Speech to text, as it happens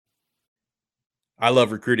I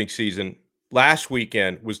love recruiting season. Last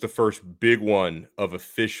weekend was the first big one of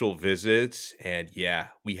official visits. And yeah,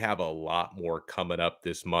 we have a lot more coming up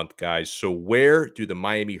this month, guys. So, where do the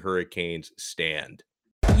Miami Hurricanes stand?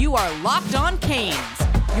 You are Locked On Canes,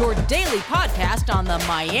 your daily podcast on the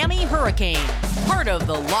Miami Hurricanes, part of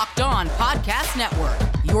the Locked On Podcast Network,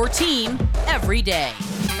 your team every day.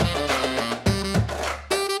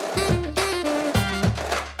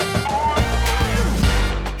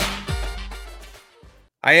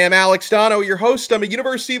 I am Alex Dono, your host. I'm a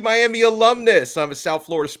University of Miami alumnus. I'm a South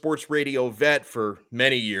Florida sports radio vet for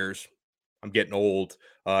many years. I'm getting old,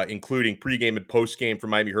 including pregame and postgame for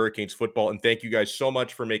Miami Hurricanes football. And thank you guys so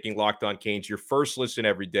much for making Locked On Canes your first listen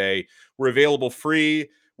every day. We're available free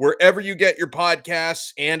wherever you get your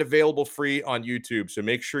podcasts and available free on YouTube. So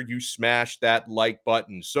make sure you smash that like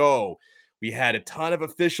button. So we had a ton of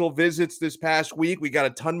official visits this past week. We got a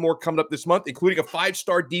ton more coming up this month, including a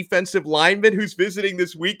 5-star defensive lineman who's visiting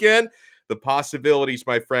this weekend. The possibilities,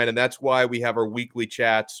 my friend. And that's why we have our weekly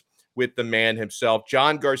chats with the man himself,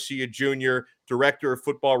 John Garcia Jr., Director of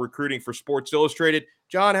Football Recruiting for Sports Illustrated.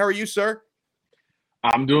 John, how are you, sir?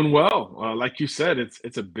 I'm doing well. Like you said,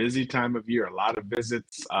 it's a busy time of year. A lot of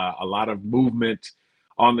visits, a lot of movement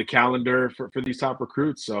on the calendar for these top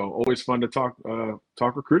recruits. So always fun to talk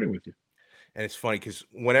recruiting with you. And it's funny because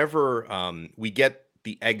whenever we get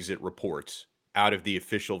the exit reports out of the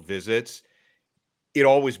official visits, it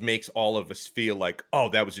always makes all of us feel like, oh,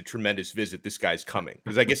 that was a tremendous visit. This guy's coming.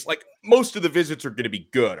 Because I guess like most of the visits are going to be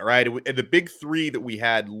good. All right. And the big three that we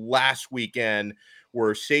had last weekend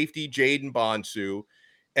were safety Jaden Bonsu,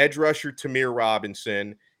 edge rusher Tamir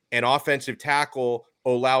Robinson, and offensive tackle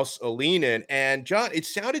Olaus Alinen. And John, it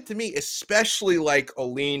sounded to me, especially like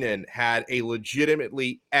Alinen had a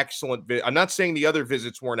legitimately excellent visit. I'm not saying the other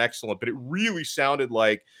visits weren't excellent, but it really sounded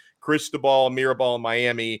like Cristobal, Mirabal, and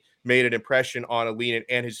Miami made an impression on Alinen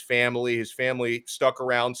and his family. His family stuck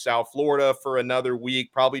around South Florida for another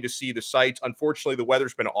week, probably to see the sights. Unfortunately, the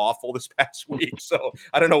weather's been awful this past week, so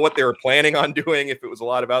I don't know what they were planning on doing, if it was a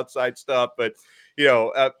lot of outside stuff. But,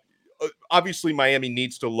 obviously Miami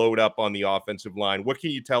needs to load up on the offensive line. What can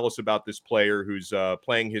you tell us about this player who's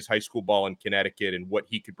playing his high school ball in Connecticut and what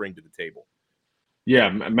he could bring to the table? Yeah,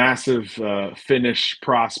 massive Finnish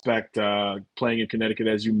prospect playing in Connecticut,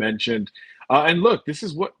 as you mentioned. And look, this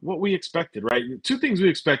is what we expected, right? Two things we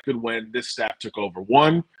expected when this staff took over.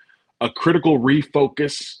 One, a critical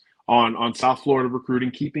refocus on South Florida recruiting,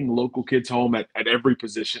 keeping local kids home at every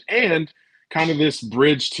position, and kind of this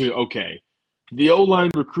bridge to, okay, the O-line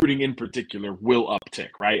recruiting in particular will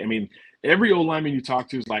uptick, right? I mean, every O-lineman you talk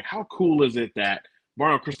to is like, how cool is it that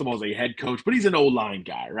Mario Cristobal is a head coach, but he's an O-line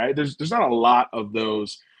guy, right? There's not a lot of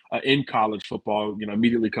those in college football,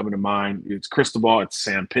 immediately coming to mind. It's Cristobal, it's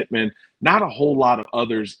Sam Pittman, not a whole lot of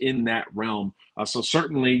others in that realm. So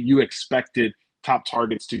certainly you expected top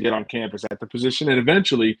targets to get on campus at the position, and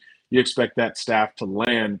eventually you expect that staff to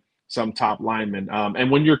land some top linemen. And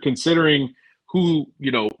when you're considering who,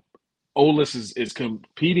 Olaus is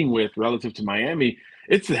competing with relative to Miami,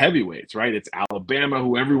 it's the heavyweights, right? It's Alabama,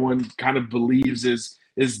 who everyone kind of believes is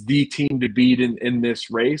the team to beat in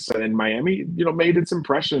this race. And Miami, made its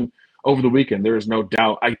impression over the weekend. There is no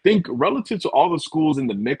doubt. I think relative to all the schools in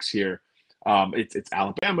the mix here, it's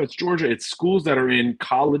Alabama, it's Georgia, it's schools that are in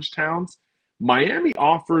college towns. Miami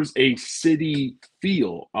offers a city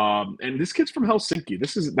feel. And this kid's from Helsinki.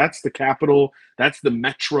 That's the capital. That's the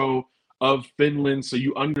metro of Finland. So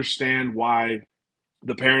you understand why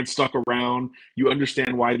the parents stuck around. You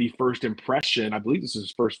understand why the first impression, I believe this is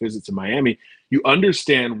his first visit to Miami, you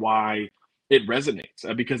understand why it resonates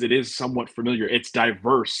because it is somewhat familiar. It's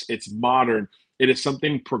diverse. It's modern. It is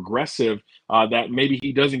something progressive that maybe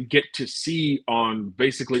he doesn't get to see on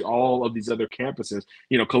basically all of these other campuses.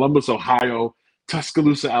 Columbus, Ohio,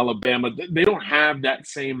 Tuscaloosa, Alabama, they don't have that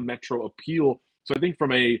same metro appeal. So I think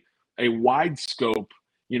from a wide scope,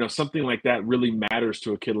 something like that really matters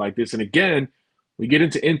to a kid like this. And again, we get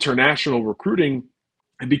into international recruiting,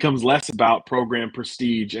 it becomes less about program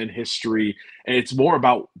prestige and history, and it's more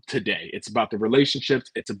about today. It's about the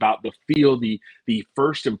relationships. It's about the feel, the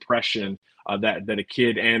first impression that a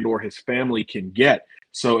kid and or his family can get.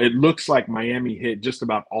 So it looks like Miami hit just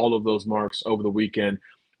about all of those marks over the weekend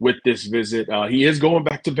with this visit. He is going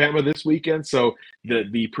back to Bama this weekend, so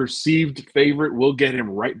the perceived favorite will get him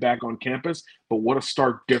right back on campus. But what a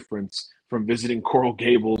stark difference from visiting Coral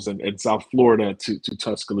Gables and South Florida to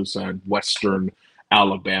Tuscaloosa and Western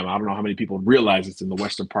Alabama. I don't know how many people realize it's in the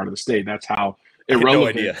western part of the state. That's how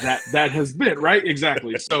irrelevant that has been, right?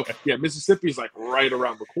 Exactly. So, yeah, Mississippi is like right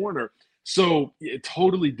around the corner. So it's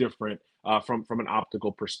totally different from an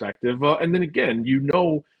optical perspective. And then again,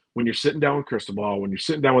 when you're sitting down with Cristobal, when you're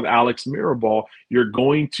sitting down with Alex Mirabal, you're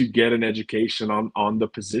going to get an education on the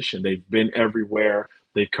position. They've been everywhere.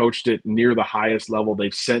 They've coached it near the highest level.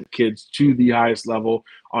 They've sent kids to the highest level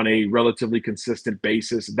on a relatively consistent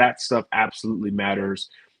basis. That stuff absolutely matters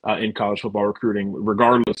in college football recruiting,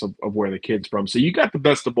 regardless of where the kid's from. So you got the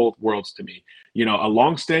best of both worlds to me. You know, a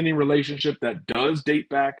longstanding relationship that does date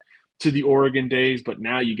back to the Oregon days, but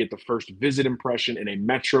now you get the first visit impression in a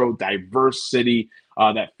metro, diverse city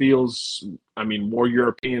that feels, I mean, more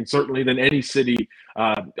European certainly than any city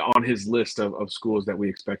on his list of schools that we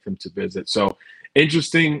expect him to visit. So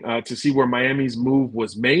interesting to see where Miami's move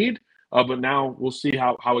was made. But now we'll see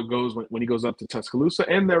how it goes when he goes up to Tuscaloosa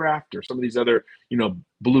and thereafter. Some of these other,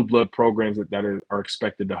 blue blood programs that are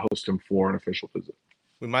expected to host him for an official visit.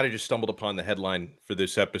 We might have just stumbled upon the headline for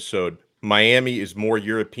this episode. Miami is more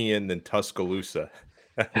European than Tuscaloosa.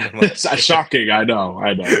 It's shocking. I know.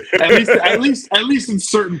 At least in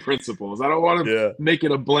certain principles. I don't want to make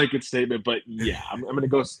it a blanket statement, but yeah, I'm gonna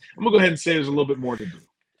go ahead and say there's a little bit more to do.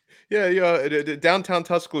 Yeah. Downtown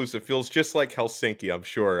Tuscaloosa feels just like Helsinki, I'm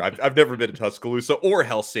sure. I've never been to Tuscaloosa or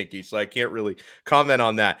Helsinki, so I can't really comment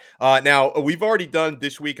on that. Now, we've already done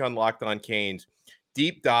this week on Locked On Canes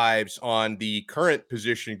deep dives on the current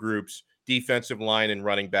position groups, defensive line and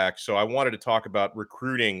running back. So I wanted to talk about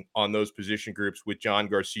recruiting on those position groups with John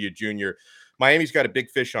Garcia Jr. Miami's got a big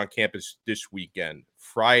fish on campus this weekend.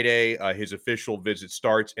 Friday, his official visit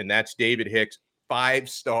starts, and that's David Hicks,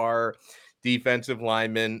 5-star defensive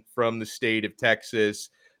lineman from the state of Texas.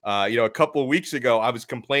 A couple of weeks ago, I was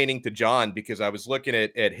complaining to John because I was looking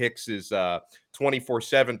at Hicks's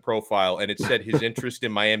 24/7 profile, and it said his interest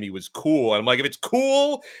in Miami was cool. And I'm like, if it's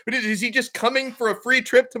cool, is he just coming for a free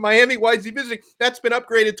trip to Miami? Why is he visiting? That's been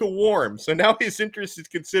upgraded to warm. So now his interest is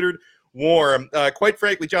considered warm. Quite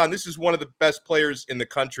frankly, John, this is one of the best players in the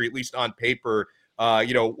country, at least on paper.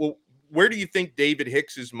 Where do you think David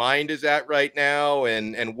Hicks's mind is at right now?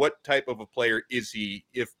 And what type of a player is he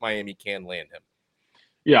if Miami can land him?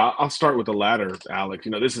 Yeah, I'll start with the latter, Alex.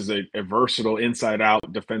 This is a versatile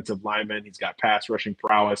inside-out defensive lineman. He's got pass rushing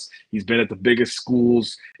prowess. He's been at the biggest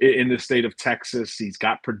schools in the state of Texas. He's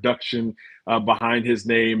got production behind his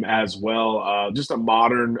name as well. Just a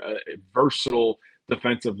modern, versatile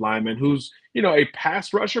defensive lineman who's, a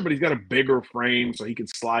pass rusher, but he's got a bigger frame so he can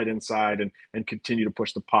slide inside and continue to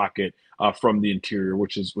push the pocket from the interior,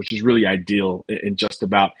 which is really ideal in just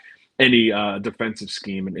about any defensive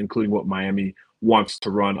scheme, including what Miami wants to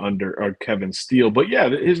run under Kevin Steele. But yeah,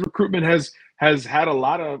 his recruitment has had a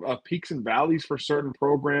lot of peaks and valleys for certain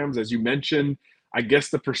programs. As you mentioned, I guess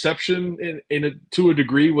the perception to a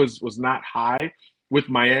degree was not high with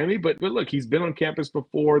Miami, but look, he's been on campus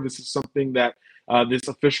before. This is something that this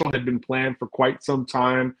official had been planned for quite some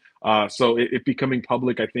time. So it becoming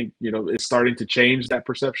public, I think, is starting to change that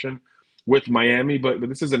perception with Miami, but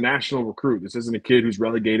this is a national recruit. This isn't a kid who's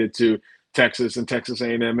relegated to Texas and Texas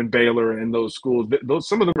A&M and Baylor and those schools.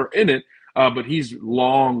 Some of them are in it, but he's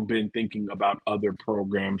long been thinking about other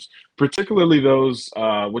programs, particularly those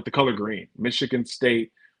with the color green. Michigan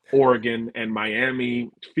State, Oregon, and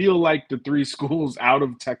Miami feel like the three schools out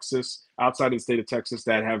of Texas, outside of the state of Texas,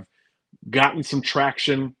 that have gotten some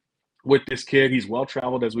traction with this kid. He's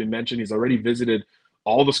well-traveled, as we mentioned. He's already visited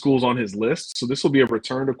all the schools on his list. So this will be a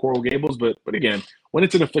return to Coral Gables. But again, when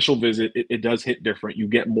it's an official visit, it does hit different. You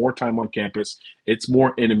get more time on campus. It's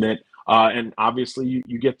more intimate. And obviously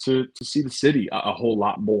you get to see the city a whole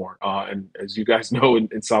lot more. And as you guys know,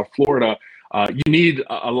 in South Florida, you need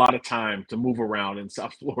a lot of time to move around in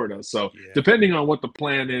South Florida. So depending on what the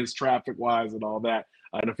plan is, traffic-wise and all that,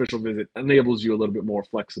 an official visit enables you a little bit more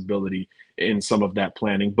flexibility in some of that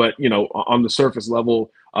planning. But, on the surface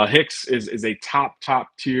level, Hicks is a top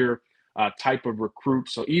tier type of recruit.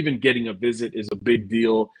 So even getting a visit is a big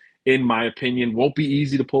deal, in my opinion. Won't be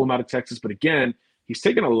easy to pull him out of Texas. But again, he's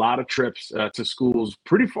taken a lot of trips to schools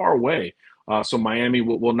pretty far away. So Miami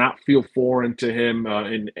will not feel foreign to him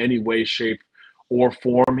in any way, shape, or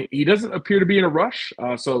form. He doesn't appear to be in a rush.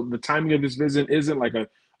 So the timing of this visit isn't like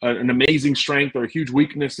an amazing strength or a huge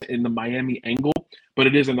weakness in the Miami angle, but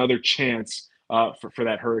it is another chance for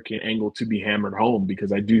that Hurricane angle to be hammered home,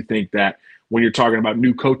 because I do think that when you're talking about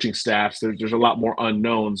new coaching staffs, there's a lot more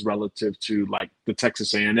unknowns relative to like the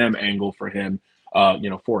Texas A&M angle for him,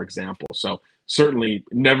 for example. So certainly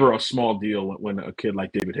never a small deal when a kid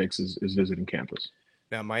like David Hicks is visiting campus.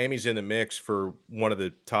 Now, Miami's in the mix for one of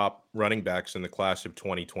the top running backs in the class of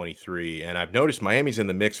 2023. And I've noticed Miami's in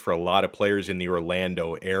the mix for a lot of players in the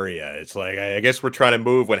Orlando area. It's like, I guess we're trying to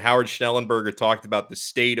move. When Howard Schnellenberger talked about the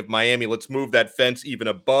state of Miami, let's move that fence even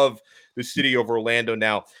above the city of Orlando.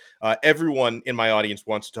 Now, everyone in my audience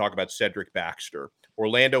wants to talk about Cedric Baxter,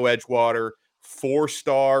 Orlando Edgewater,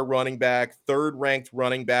 4-star running back, third-ranked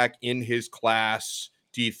running back in his class.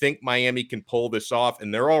 Do you think Miami can pull this off?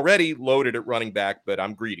 And they're already loaded at running back, but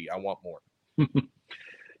I'm greedy. I want more.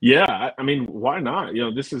 Yeah, I mean, why not?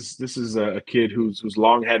 This is a kid who's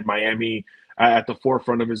long had Miami at the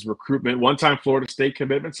forefront of his recruitment. One-time Florida State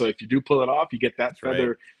commitment. So if you do pull it off, you get that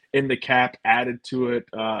feather in the cap added to it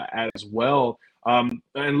as well. And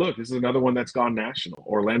look, this is another one that's gone national.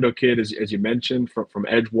 Orlando kid, as you mentioned, from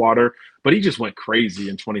Edgewater, but he just went crazy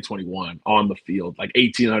in 2021 on the field, like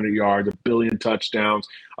 1,800 yards, 1 billion touchdowns.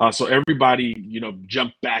 So everybody,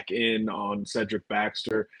 jumped back in on Cedric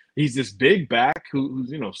Baxter. He's this big back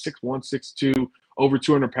who's 6'1", 6'2", over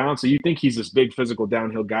 200 pounds. So you think he's this big physical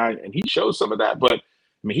downhill guy, and he shows some of that. But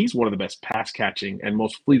I mean, he's one of the best pass catching and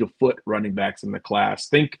most fleet of foot running backs in the class.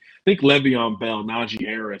 Think Le'Veon Bell, Najee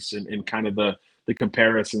Harris, and kind of the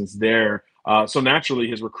comparisons there. So naturally,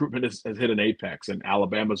 his recruitment has hit an apex, and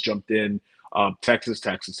Alabama's jumped in. Texas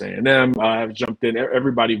A&M have jumped in.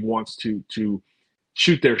 Everybody wants to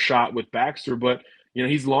shoot their shot with Baxter, but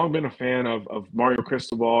he's long been a fan of Mario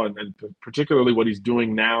Cristobal and particularly what he's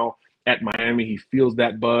doing now at Miami. He feels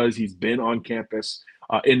that buzz. He's been on campus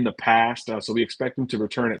in the past, so we expect him to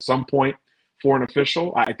return at some point for an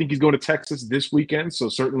official. I think he's going to Texas this weekend, so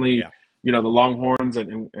certainly, the Longhorns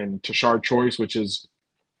and Tashard Choice, which is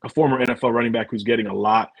a former NFL running back who's getting a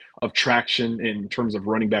lot of traction in terms of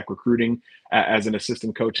running back recruiting as an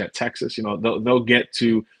assistant coach at Texas. They'll get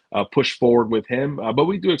to push forward with him. But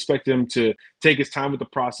we do expect him to take his time with the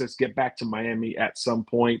process, get back to Miami at some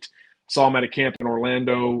point. Saw him at a camp in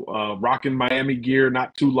Orlando, rocking Miami gear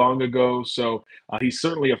not too long ago. So he's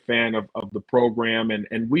certainly a fan of the program.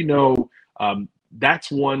 And we know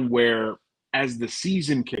that's one where, as the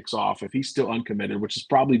season kicks off, if he's still uncommitted, which is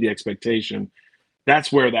probably the expectation,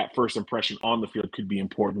 that's where that first impression on the field could be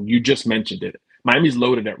important. You just mentioned it. Miami's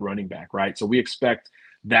loaded at running back, right? So we expect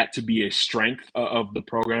that to be a strength of the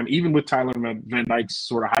program. Even with Tyler Van Dyke's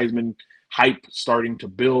sort of Heisman hype starting to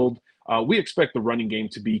build, we expect the running game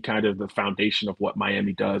to be kind of the foundation of what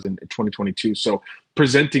Miami does in 2022. So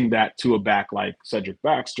presenting that to a back like Cedric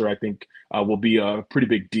Baxter, I think will be a pretty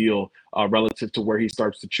big deal relative to where he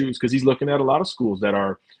starts to choose, because he's looking at a lot of schools that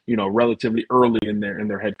are, relatively early in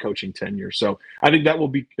their head coaching tenure. So I think that will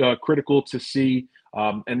be critical to see.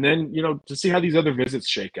 And then, to see how these other visits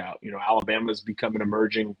shake out. Alabama's become an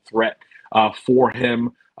emerging threat for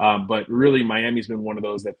him. But really, Miami's been one of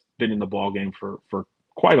those that's been in the ballgame for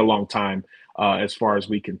quite a long time, as far as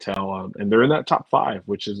we can tell. And they're in that top 5,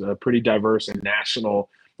 which is a pretty diverse and national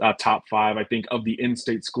top 5. I think of the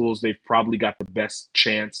in-state schools, they've probably got the best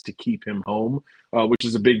chance to keep him home, which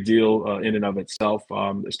is a big deal in and of itself,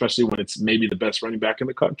 especially when it's maybe the best running back in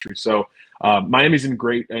the country. So Miami's in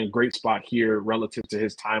great spot here relative to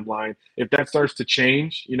his timeline. If that starts to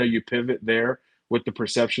change, you pivot there with the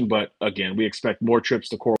perception. But again, we expect more trips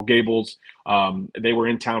to Coral Gables. They were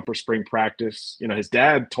in town for spring practice. His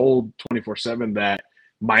dad told 24/7 that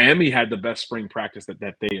Miami had the best spring practice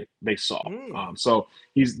that they saw. So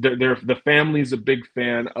the family's a big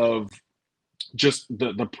fan of just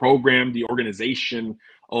the program, the organization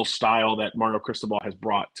style that Mario Cristobal has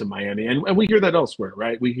brought to Miami. And we hear that elsewhere,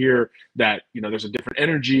 right? We hear that, there's a different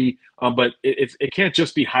energy, but it can't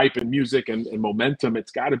just be hype and music and momentum.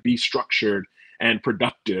 It's got to be structured and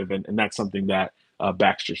productive. And that's something that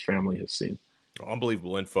Baxter's family has seen.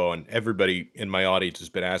 Unbelievable info, and everybody in my audience has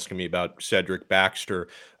been asking me about Cedric Baxter.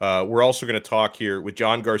 We're also going to talk here with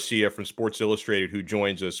John Garcia from Sports Illustrated, who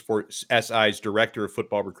joins us, for SI's Director of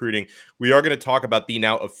Football Recruiting. We are going to talk about the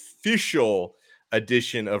now official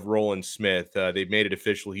addition of Roland Smith. They've made it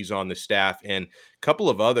official. He's on the staff, and a couple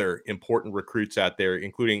of other important recruits out there,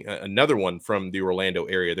 including another one from the Orlando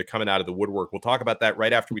area. They're coming out of the woodwork. We'll talk about that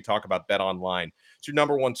right after we talk about Bet Online. It's your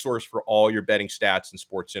number one source for all your betting stats and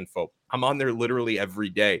sports info. I'm on there literally every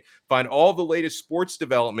day. Find all the latest sports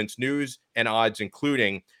developments, news, and odds,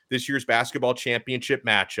 including this year's basketball championship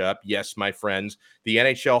matchup. Yes, my friends, the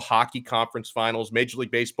NHL Hockey Conference Finals, Major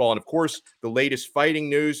League Baseball, and of course, the latest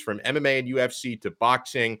fighting news from MMA and UFC to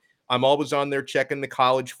boxing. I'm always on there checking the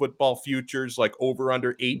college football futures, like over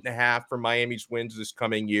under 8.5 for Miami's wins this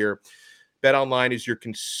coming year. BetOnline is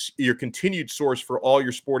your continued source for all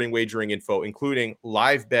your sporting wagering info, including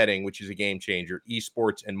live betting, which is a game changer,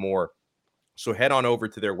 esports, and more. So head on over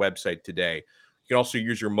to their website today. You can also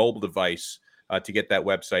use your mobile device to get that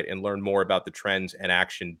website and learn more about the trends and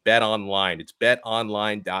action. BetOnline. It's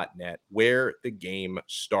betonline.net, where the game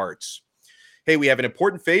starts. Hey, we have an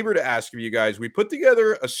important favor to ask of you guys. We put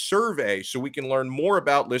together a survey so we can learn more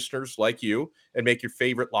about listeners like you and make your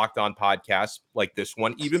favorite Locked On podcasts like this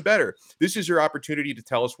one even better. This is your opportunity to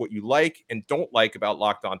tell us what you like and don't like about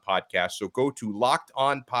Locked On Podcasts. So go to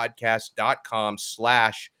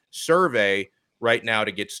lockedonpodcast.com/survey right now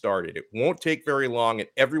to get started. It won't take very long, and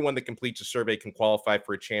everyone that completes a survey can qualify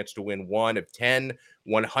for a chance to win one of 10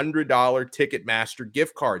 $100 Ticketmaster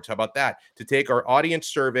gift cards. How about that? To take our audience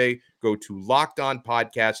survey, go to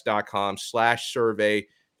lockedonpodcast.com/survey.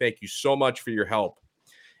 Thank you so much for your help.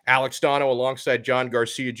 Alex Dono alongside John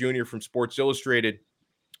Garcia Jr. from Sports Illustrated.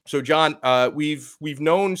 So, John, we've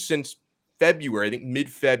known since February, I think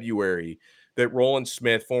mid-February, that Roland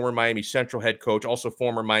Smith, former Miami Central head coach, also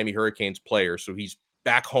former Miami Hurricanes player, so he's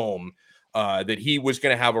back home, that he was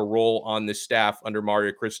going to have a role on the staff under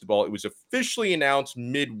Mario Cristobal. It was officially announced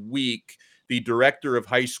midweek, the director of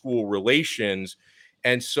high school relations.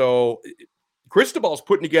 And so Cristobal's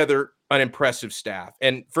putting together an impressive staff.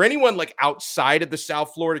 And for anyone like outside of the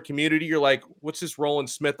South Florida community, you're like, what's this Roland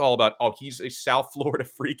Smith all about? Oh, he's a South Florida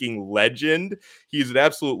freaking legend. He's an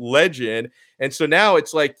absolute legend. And so now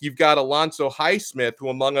it's like you've got Alonzo Highsmith, who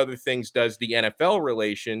among other things does the NFL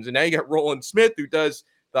relations. And now you got Roland Smith, who does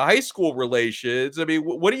the high school relations. I mean,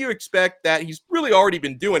 what do you expect that he's really already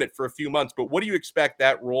been doing it for a few months, but what do you expect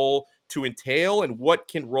that role to entail, and what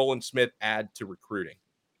can Roland Smith add to recruiting?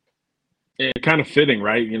 Kind of fitting,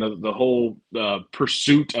 right? You know, the whole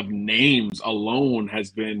pursuit of names alone has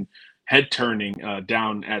been head turning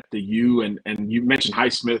down at the U. And you mentioned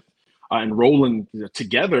Highsmith and Roland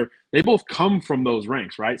together. They both come from those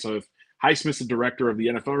ranks, right? So if Highsmith's the director of the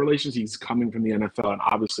NFL relations, he's coming from the NFL, and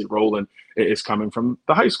obviously Roland is coming from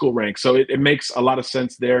the high school ranks. So it makes a lot of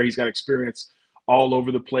sense there. He's got experience all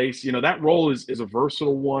over the place. You know, that role is a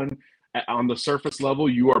versatile one. On the surface level,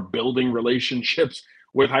 you are building relationships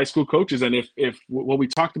with high school coaches. And if what we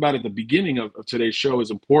talked about at the beginning of today's show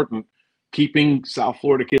is important, keeping South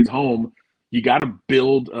Florida kids home, you got to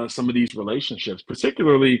build some of these relationships,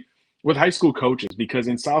 particularly with high school coaches, because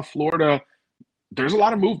in South Florida, there's a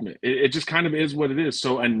lot of movement. It just kind of is what it is.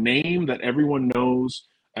 So a name that everyone knows,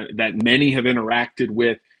 that many have interacted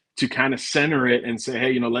with, to kind of center it and say,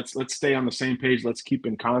 hey, you know, let's stay on the same page. Let's keep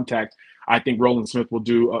in contact. I think Roland Smith will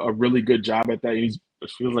do a really good job at that. It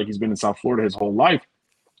feels like he's been in South Florida his whole life.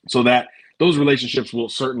 So that those relationships will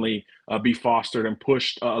certainly be fostered and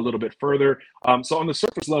pushed a little bit further. So on the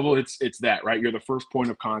surface level, it's that, right? You're the first point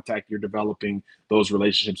of contact. You're developing those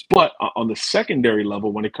relationships. But on the secondary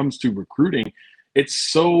level, when it comes to recruiting,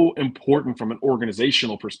 it's so important from an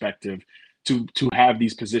organizational perspective to have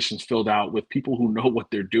these positions filled out with people who know what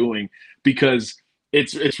they're doing, because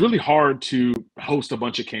it's really hard to host a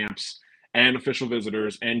bunch of camps and official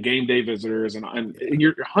visitors and game day visitors, and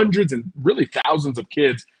your hundreds and really thousands of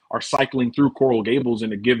kids are cycling through Coral Gables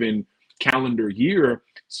in a given calendar year.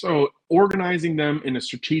 So organizing them in a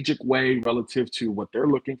strategic way relative to what they're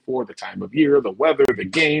looking for, the time of year, the weather, the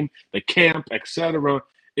game, the camp, etc.,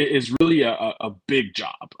 is really a big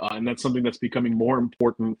job. And that's something that's becoming more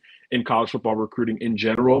important in college football recruiting in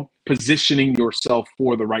general, positioning yourself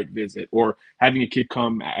for the right visit or having a kid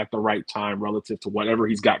come at the right time relative to whatever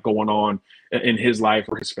he's got going on in his life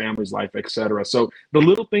or his family's life, etc. So the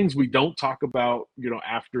little things we don't talk about, you know,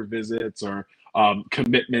 after visits or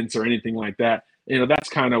commitments or anything like that, you know, that's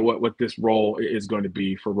kind of what this role is going to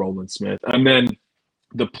be for Roland Smith. And then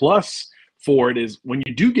the plus for it is when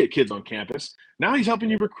you do get kids on campus, now he's helping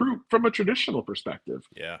you recruit from a traditional perspective.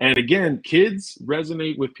 Yeah. And again, kids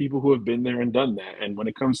resonate with people who have been there and done that. And when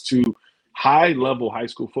it comes to high-level high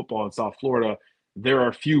school football in South Florida, there are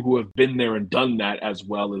a few who have been there and done that as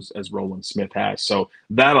well as Roland Smith has. So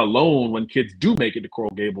that alone, when kids do make it to Coral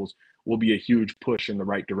Gables, will be a huge push in the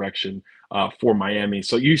right direction for Miami.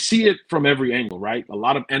 So you see it from every angle, right? A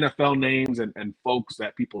lot of NFL names and folks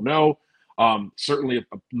that people know. Certainly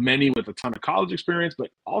many with a ton of college experience, but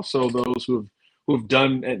also those who have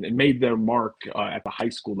done and made their mark at the high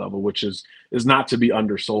school level, which is not to be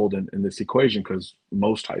undersold in this equation, because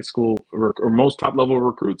most high school or most top level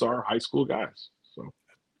recruits are high school guys. So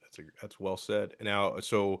that's well said. Now,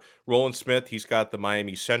 so Roland Smith, he's got the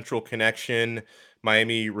Miami Central connection.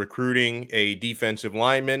 Miami recruiting a defensive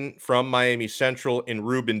lineman from Miami Central in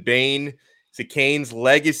Ruben Bain. It's a Canes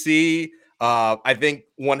legacy. I think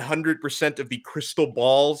 100% of the crystal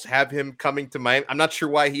balls have him coming to Miami. I'm not sure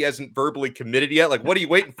why he hasn't verbally committed yet. Like, what are you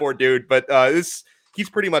waiting for, dude? But he's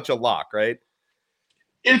pretty much a lock, right?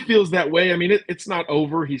 It feels that way. I mean, it's not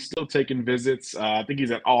over. He's still taking visits. I think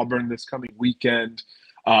he's at Auburn this coming weekend.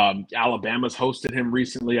 Alabama's hosted him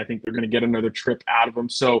recently. I think they're going to get another trip out of him.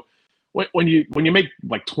 So when you make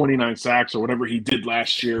like 29 sacks or whatever he did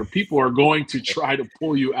last year, people are going to try to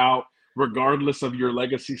pull you out regardless of your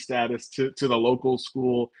legacy status to the local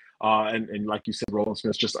school. And like you said, Roland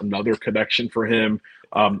Smith's just another connection for him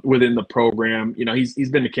within the program. You know, he's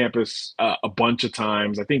been to campus a bunch of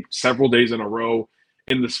times. I think several days in a row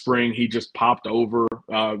in the spring, he just popped over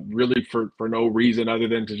really for no reason other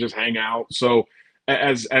than to just hang out. So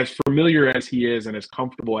as familiar as he is and as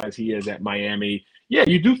comfortable as he is at Miami, yeah,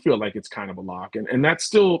 you do feel like it's kind of a lock. And that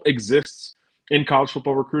still exists in college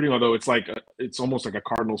football recruiting, although it's like it's almost like a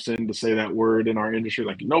cardinal sin to say that word in our industry.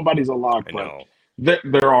 Like nobody's a lock, but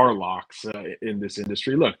there are locks in this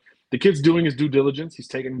industry. Look, the kid's doing his due diligence. He's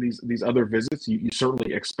taking these other visits. You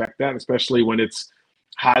certainly expect that, especially when it's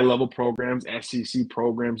high-level programs, SEC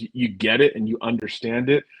programs. You get it and you understand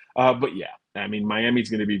it. But yeah, I mean, Miami's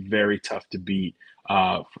going to be very tough to beat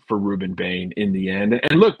for Rueben Bain in the end.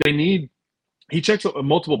 And look, he checks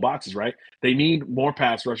multiple boxes, right? They need more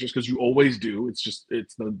pass rushers because you always do. It's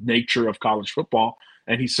the nature of college football.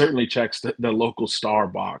 And he certainly checks the local star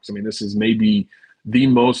box. I mean, this is maybe the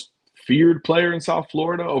most feared player in South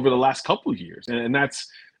Florida over the last couple of years. And that's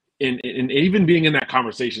in even being in that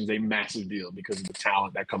conversation is a massive deal because of the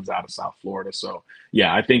talent that comes out of South Florida. So,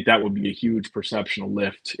 yeah, I think that would be a huge perceptional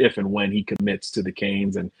lift if and when he commits to the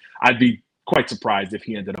Canes. And I'd be quite surprised if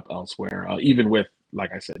he ended up elsewhere, even with,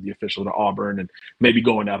 like I said, the official to Auburn and maybe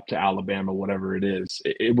going up to Alabama, whatever it is.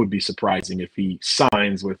 It would be surprising if he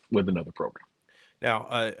signs with another program. Now,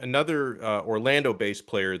 another Orlando-based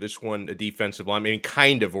player, this one a defensive lineman,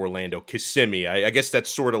 kind of Orlando, Kissimmee. I guess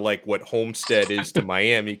that's sort of like what Homestead is to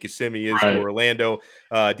Miami. Kissimmee is to Orlando.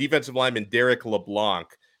 Defensive lineman Derek LeBlanc,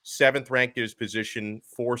 7th ranked in his position,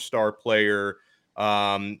 4-star player.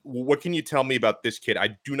 What can you tell me about this kid?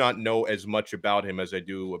 I do not know as much about him as I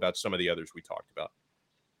do about some of the others we talked about.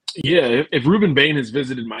 Yeah, if Rueben Bain has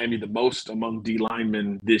visited Miami the most among D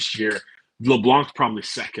linemen this year, LeBlanc's probably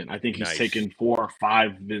second. I think he's taken 4 or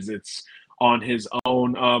 5 visits on his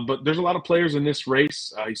own. But there's a lot of players in this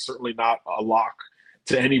race. He's certainly not a lock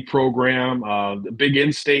to any program. The big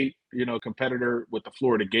in-state, competitor with the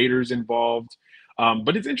Florida Gators involved.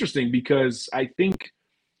 But it's interesting because I think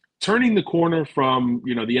turning the corner from,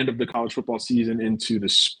 the end of the college football season into the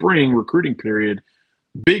spring recruiting period,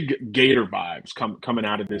 big Gator vibes coming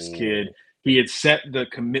out of this kid. He had set the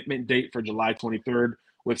commitment date for July 23rd.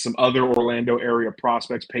 With some other Orlando area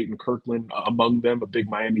prospects, Peyton Kirkland among them, a big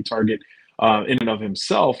Miami target in and of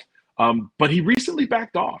himself. But he recently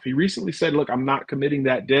backed off. He recently said, look, I'm not committing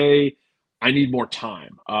that day. I need more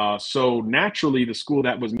time. So naturally, the school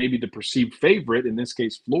that was maybe the perceived favorite, in this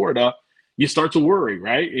case, Florida, you start to worry,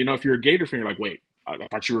 right? If you're a Gator fan, you're like, wait, I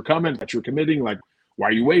thought you were coming. I thought you were committing. Like, why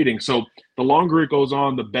are you waiting? So the longer it goes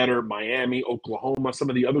on, the better Miami, Oklahoma, some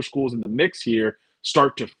of the other schools in the mix here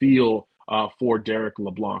start to feel for Derek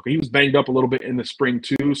LeBlanc. He was banged up a little bit in the spring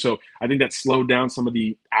too, so I think that slowed down some of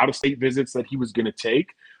the out-of-state visits that he was going to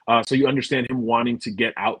take. So you understand him wanting to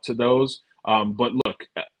get out to those. But look,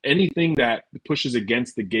 anything that pushes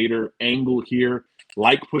against the Gator angle here,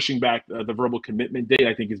 like pushing back the verbal commitment date,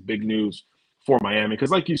 I think is big news for Miami.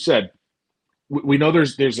 Because like you said, we know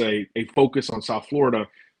there's a focus on South Florida,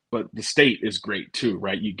 but the state is great too,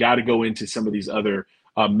 right? You got to go into some of these other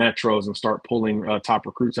metros and start pulling top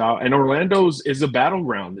recruits out. And Orlando's is a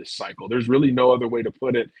battleground this cycle. There's really no other way to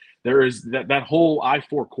put it. There is that whole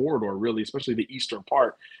I-4 corridor, really, especially the eastern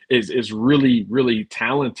part, is really, really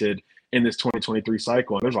talented in this 2023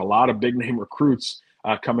 cycle. And there's a lot of big name recruits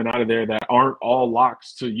coming out of there that aren't all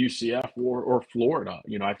locks to UCF or Florida.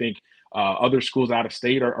 I think other schools out of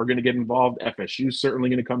state are going to get involved. FSU's certainly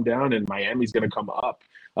going to come down, and Miami's going to come up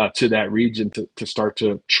to that region to start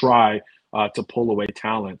to try to pull away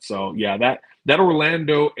talent. So yeah, that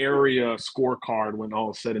Orlando area scorecard, when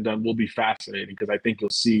all is said and done, will be fascinating because I think you'll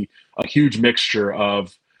see a huge mixture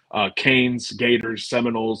of Canes, Gators,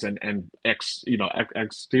 Seminoles, and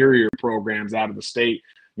exterior programs out of the state.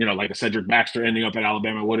 Like a Cedric Baxter ending up at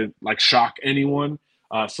Alabama wouldn't shock anyone.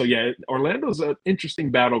 So yeah, Orlando's an interesting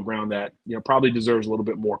battleground that probably deserves a little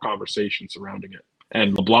bit more conversation surrounding it.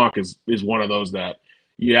 And LeBlanc is one of those that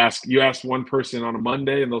you ask one person on a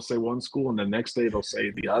Monday and they'll say one school, and the next day they'll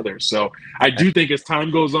say the other. So I do think as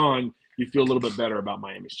time goes on, you feel a little bit better about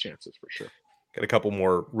Miami's chances for sure. Got a couple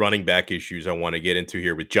more running back issues I want to get into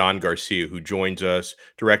here with John Garcia, who joins us,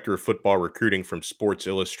 Director of Football Recruiting from Sports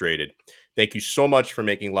Illustrated. Thank you so much for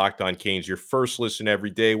making Locked On Canes your first listen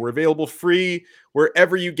every day. We're available free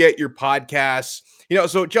wherever you get your podcasts.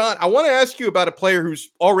 So John, I want to ask you about a player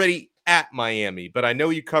who's already at Miami, but I know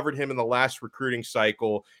you covered him in the last recruiting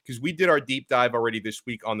cycle because we did our deep dive already this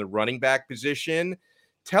week on the running back position.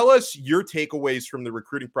 Tell us your takeaways from the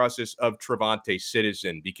recruiting process of Travante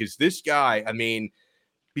Citizen, because this guy, I mean,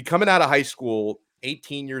 coming out of high school,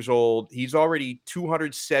 18 years old, he's already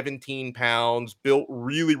 217 pounds, built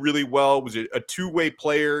really, really well, was a two-way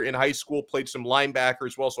player in high school, played some linebacker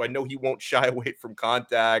as well, so I know he won't shy away from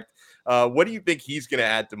contact. What do you think he's going to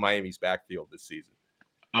add to Miami's backfield this season?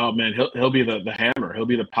 Oh man, he'll be the hammer. He'll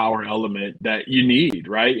be the power element that you need,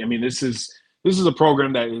 right? I mean, this is a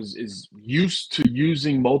program that is used to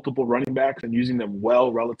using multiple running backs and using them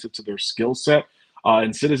well relative to their skill set.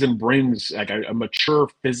 And Citizen brings like a mature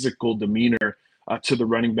physical demeanor to the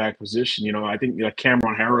running back position. You know, I think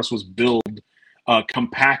Cameron Harris was built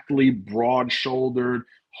compactly, broad-shouldered,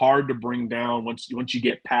 hard to bring down once you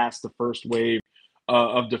get past the first wave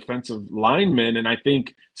of defensive linemen, and I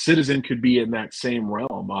think Citizen could be in that same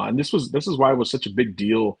realm. And this is why it was such a big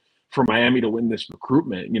deal for Miami to win this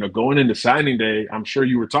recruitment. You know, going into signing day, I'm sure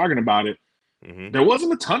you were talking about it. Mm-hmm. There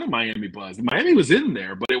wasn't a ton of Miami buzz. Miami was in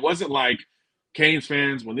there, but it wasn't like Canes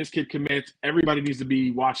fans, when this kid commits, everybody needs to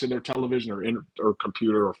be watching their television or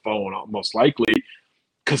computer or phone, most likely,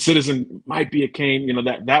 because Citizen might be a Cane. You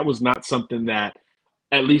know, that was not something that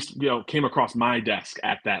at least, you know, came across my desk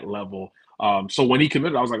at that level. So when he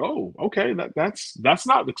committed, I was like, oh, okay, that's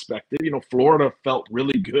not expected. You know, Florida felt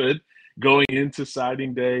really good going into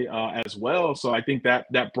signing day as well. So I think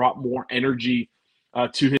that brought more energy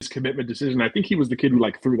to his commitment decision. I think he was the kid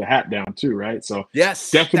who threw the hat down too, right? So yes,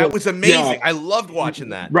 that was amazing. Yeah, I loved watching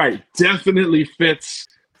that. Right, definitely fits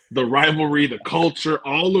the rivalry, the culture,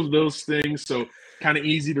 all of those things. So kind of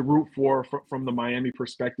easy to root for from the Miami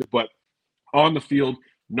perspective, but on the field,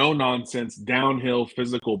 no nonsense, downhill,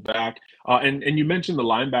 physical back. And you mentioned the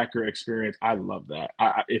linebacker experience. I love that.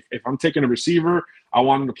 If I'm taking a receiver, I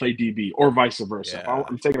want him to play DB or vice versa. Yeah. If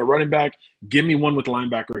I'm taking a running back, give me one with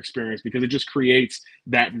linebacker experience, because it just creates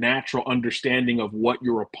that natural understanding of what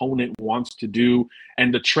your opponent wants to do.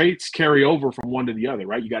 And the traits carry over from one to the other,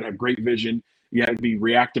 right? You got to have great vision. You got to be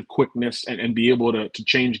reactive quickness and be able to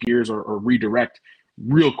change gears or redirect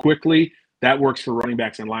real quickly. That works for running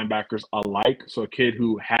backs and linebackers alike. So a kid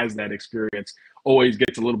who has that experience always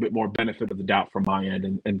gets a little bit more benefit of the doubt from my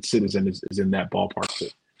end, and Citizen is in that ballpark too.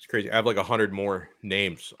 It's crazy. I have 100 more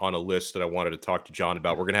names on a list that I wanted to talk to John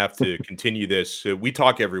about. We're going to have to continue this. We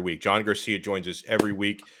talk every week. John Garcia joins us every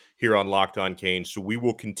week here on Locked On Canes. So we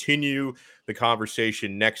will continue the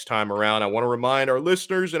conversation next time around. I want to remind our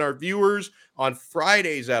listeners and our viewers, on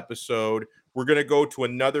Friday's episode, we're going to go to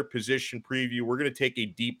another position preview. We're going to take a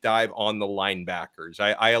deep dive on the linebackers.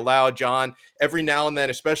 I allow John every now and then,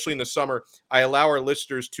 especially in the summer, I allow our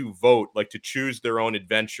listeners to vote, to choose their own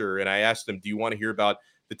adventure. And I asked them, do you want to hear about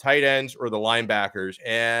the tight ends or the linebackers?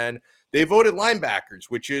 And they voted linebackers,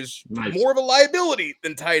 which is more of a liability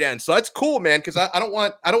than tight ends. So that's cool, man, because I don't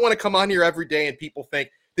want to come on here every day and people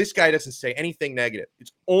think this guy doesn't say anything negative.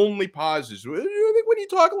 It's only positives. I think when you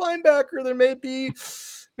talk linebacker, there may be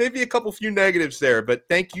a few negatives there, but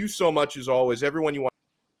thank you so much as always. Everyone, you want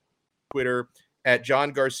Twitter at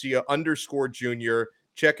John Garcia _Jr.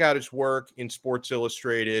 Check out his work in Sports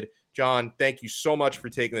Illustrated. John, thank you so much for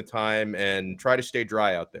taking the time, and try to stay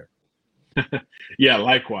dry out there. Yeah,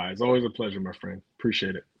 likewise. Always a pleasure, my friend.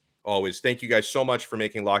 Appreciate it. Always. Thank you guys so much for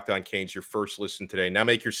making Locked On Canes your first listen today. Now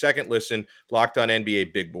make your second listen Locked On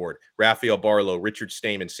NBA Big Board. Rafael Barlow, Richard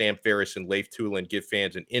Stamen, Sam Ferris, and Leif Tulin give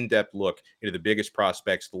fans an in-depth look into the biggest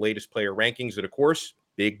prospects, the latest player rankings, and, of course,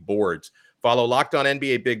 big boards. Follow Locked On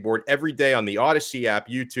NBA Big Board every day on the Odyssey app,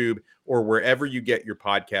 YouTube, or wherever you get your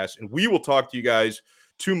podcasts. And we will talk to you guys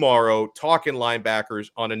tomorrow, talking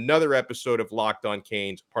linebackers, on another episode of Locked On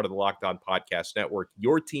Canes, part of the Locked On Podcast Network,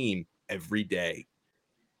 your team every day.